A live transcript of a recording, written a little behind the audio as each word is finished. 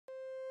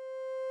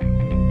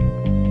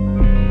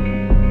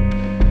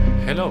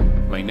Hello,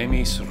 my name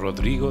is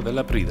Rodrigo de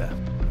la Prida.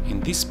 In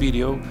this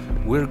video,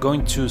 we're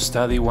going to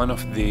study one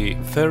of the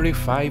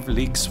 35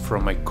 licks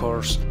from my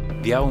course,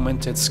 The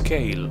Augmented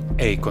Scale,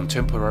 a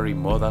Contemporary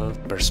Modal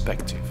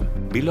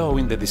Perspective. Below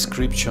in the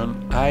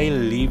description, I'll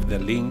leave the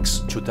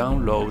links to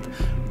download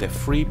the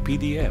free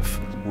PDF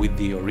with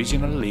the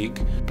original lick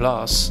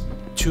plus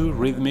 2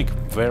 rhythmic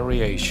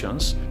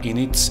variations in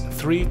its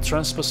 3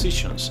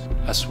 transpositions,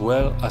 as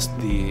well as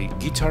the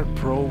guitar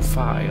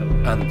profile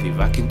and the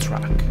backing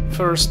track.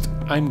 First,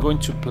 I'm going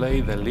to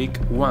play the lick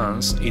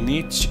once in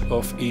each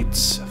of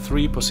its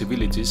 3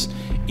 possibilities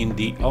in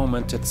the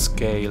augmented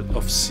scale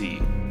of C.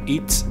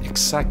 It's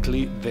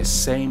exactly the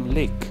same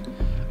lick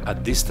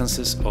at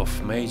distances of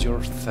major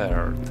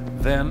third.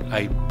 Then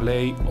I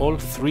play all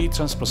 3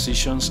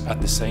 transpositions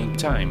at the same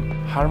time,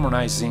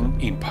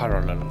 harmonizing in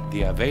parallel.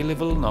 The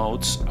available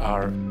notes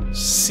are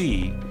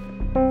C,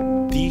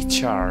 D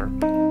sharp,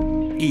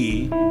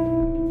 E,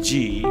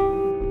 G,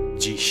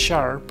 G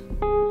sharp,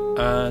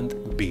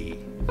 and B.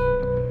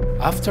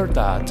 After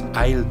that,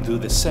 I'll do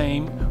the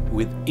same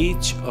with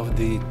each of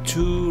the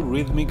 2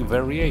 rhythmic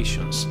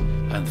variations,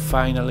 and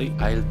finally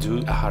I'll do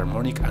a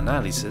harmonic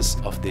analysis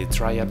of the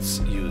triads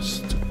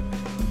used.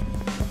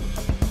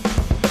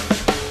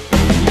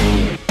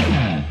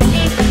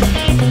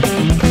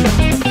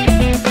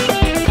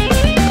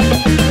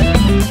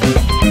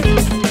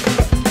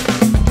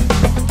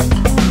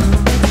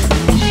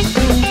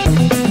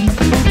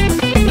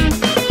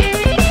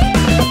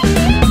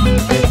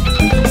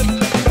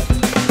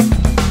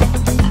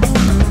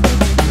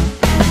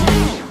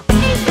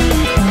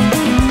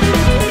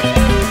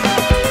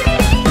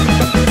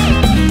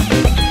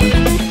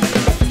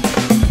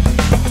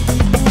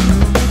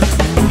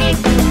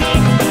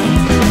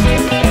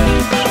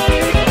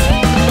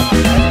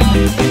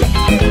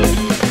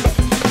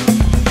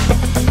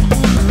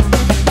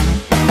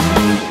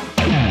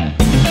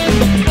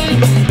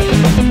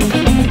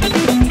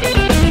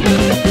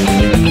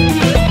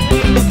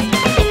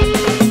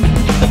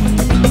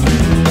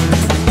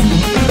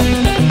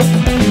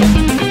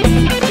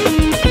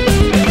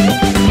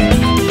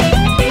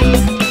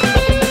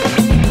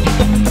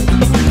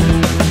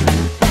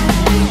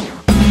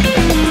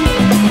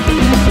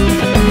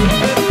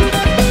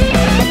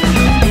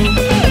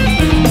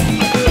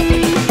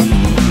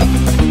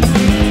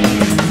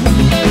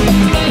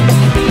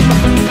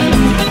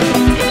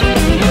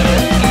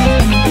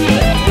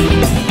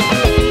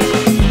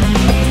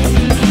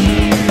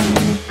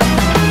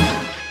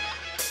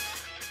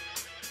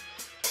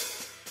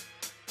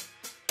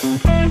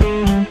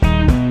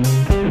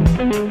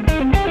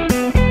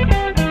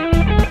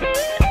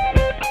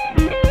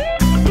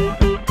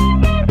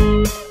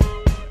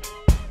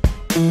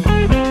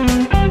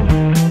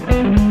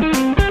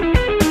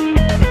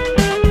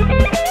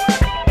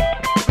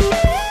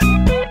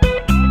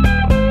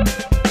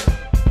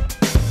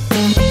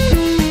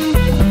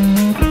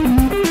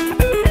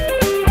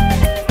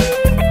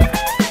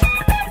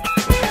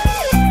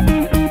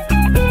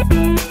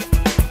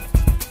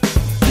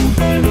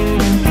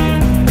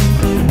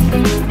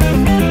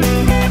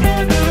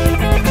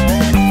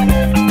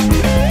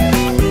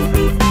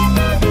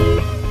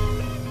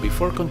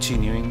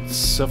 Continuing,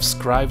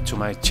 subscribe to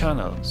my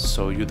channel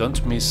so you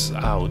don't miss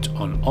out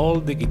on all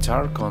the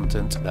guitar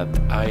content that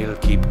I'll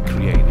keep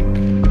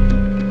creating.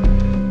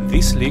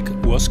 This lick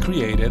was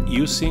created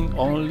using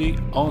only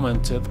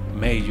augmented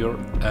major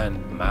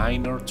and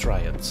minor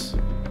triads.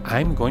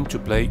 I'm going to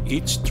play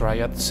each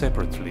triad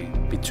separately.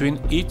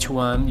 Between each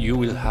one you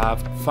will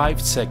have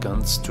 5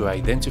 seconds to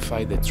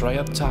identify the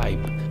triad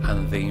type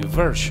and the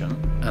inversion,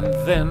 and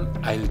then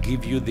I'll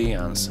give you the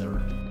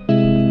answer.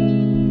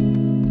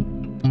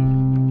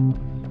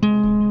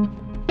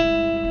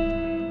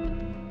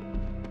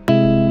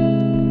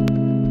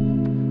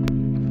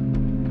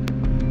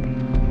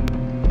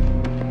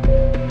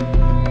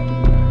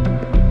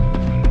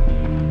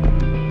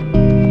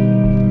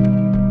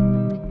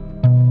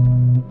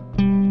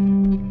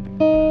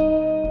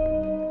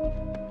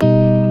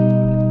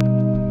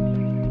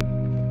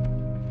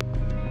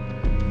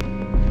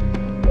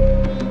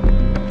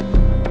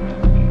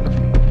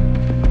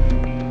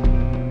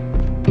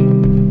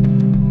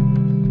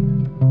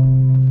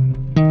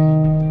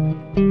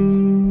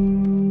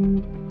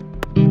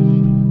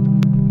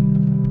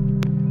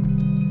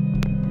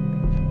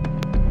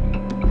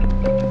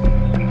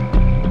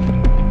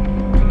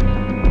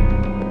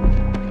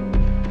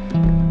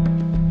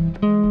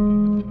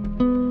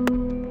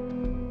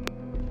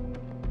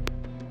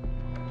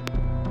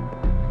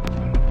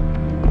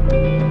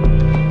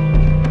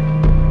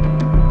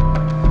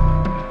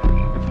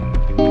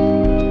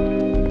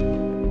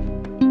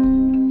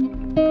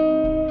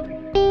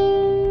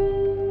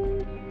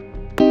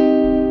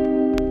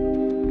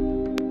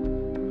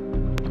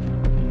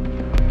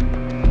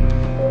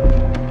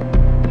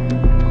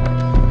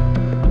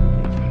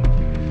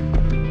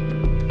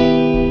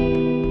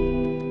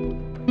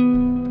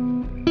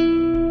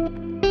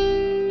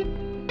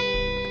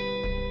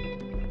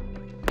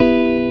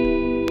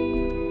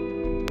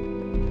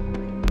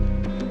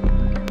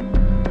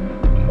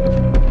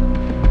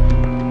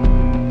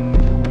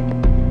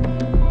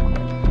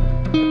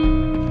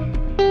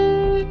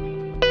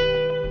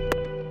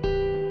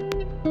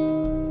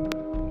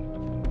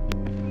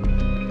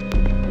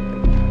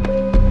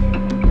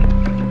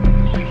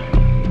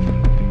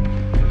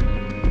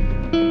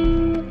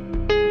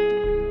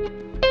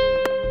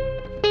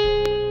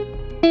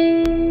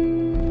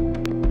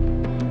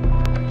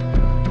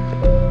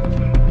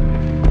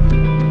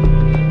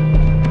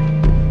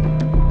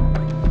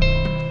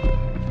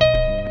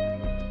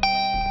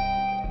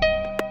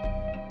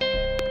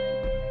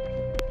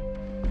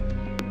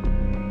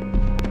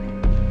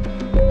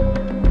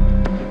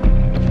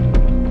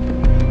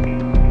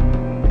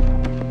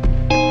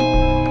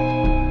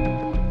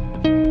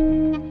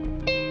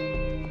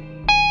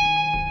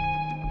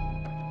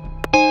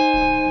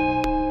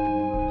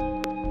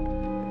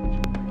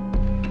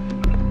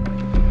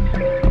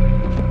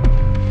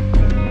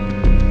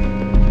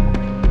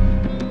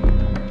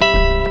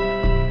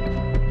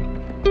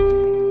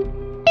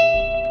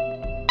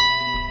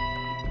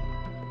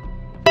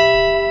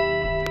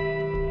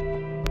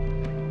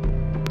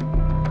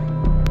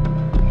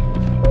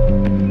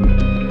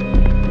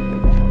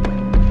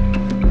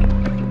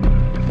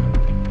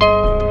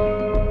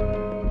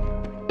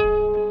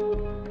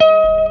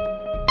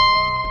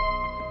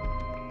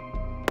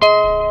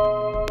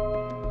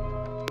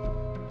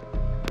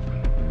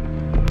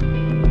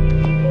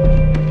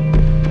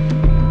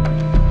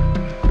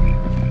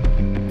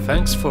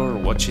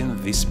 watching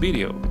this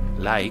video.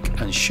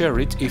 Like and share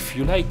it if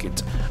you like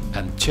it,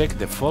 and check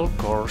the full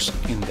course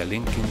in the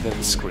link in the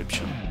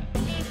description.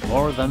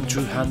 More than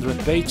 200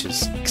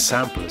 pages,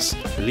 examples,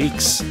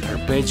 licks,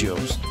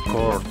 arpeggios,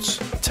 chords,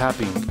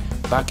 tapping,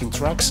 backing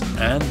tracks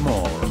and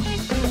more.